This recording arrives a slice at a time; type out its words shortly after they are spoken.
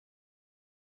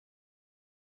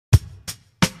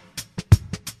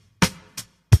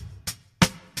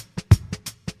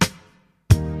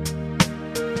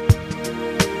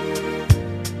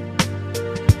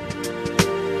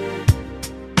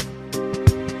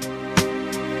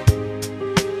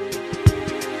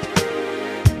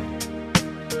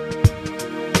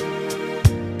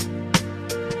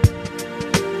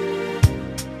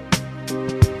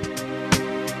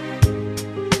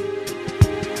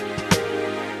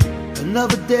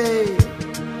Another day,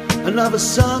 another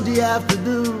Sunday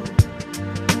afternoon.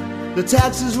 The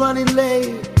taxi's running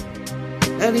late,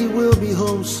 and he will be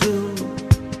home soon.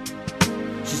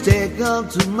 She's taken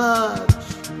too much,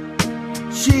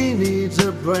 she needs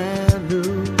a brand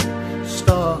new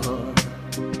start.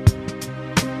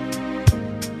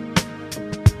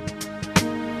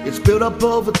 It's built up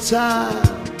over time,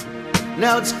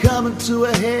 now it's coming to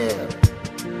a head.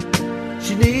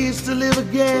 She needs to live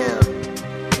again,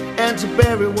 and to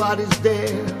bury what is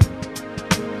dead.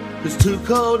 Cause too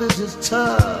cold is his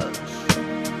touch,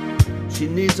 she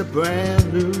needs a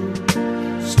brand new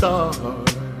start.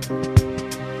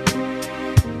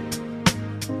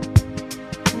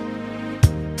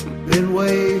 Been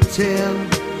waiting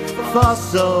for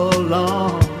so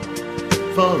long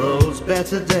for those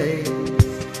better days,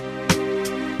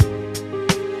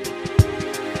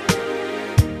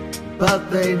 but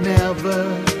they never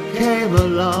came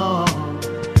along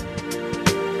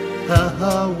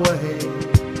her way.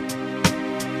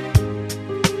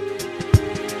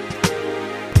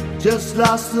 Just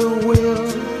lost the will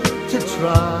to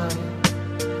try,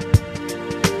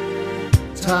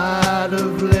 tired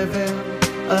of living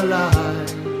a lie.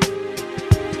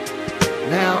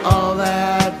 Now all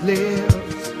that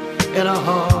lives in her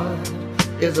heart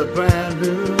is a brand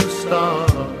new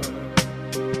start.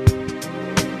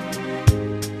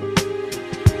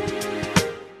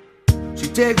 She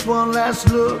takes one last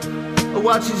look at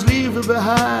what she's leaving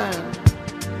behind.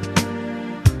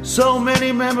 So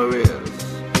many memories,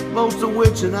 most of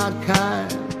which are not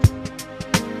kind.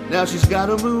 Now she's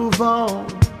gotta move on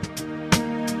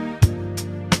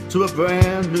to a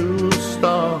brand new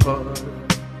start.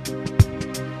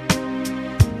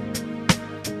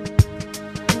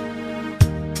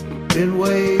 Been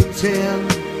waiting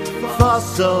for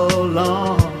so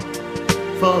long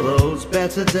for those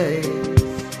better days,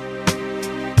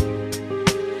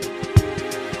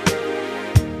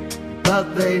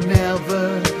 but they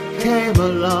never came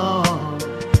along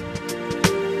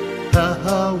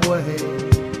her way.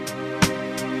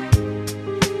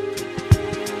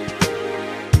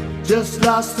 Just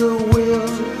lost the will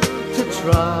to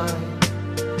try,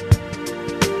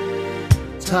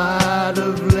 tired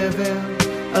of living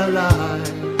a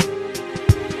lie.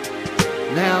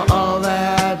 Now all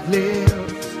that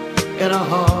lives in her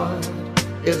heart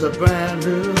is a brand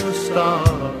new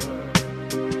start.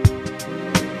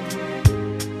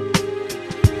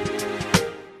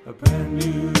 A brand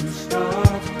new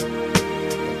start, a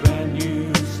brand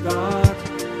new start,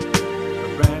 a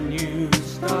brand new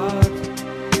start,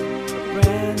 a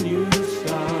brand new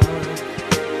start,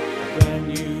 a brand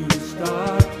new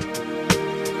start,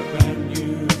 a brand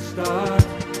new start,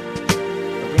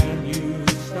 a brand new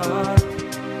start,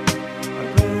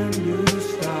 a brand new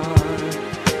start,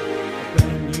 a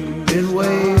brand new. Been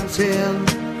waiting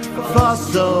for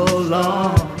so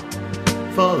long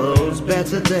for those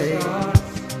better days,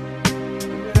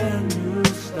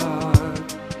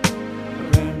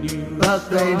 but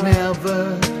they never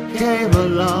came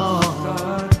along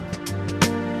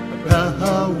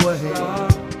her way.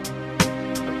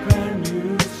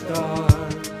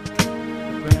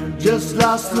 Just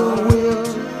lost the will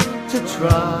to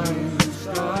try,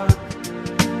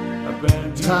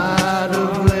 tired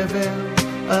of living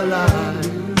a lie.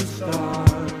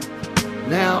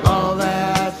 Now all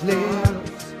that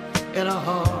lives in her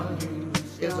heart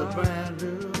is a brand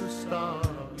new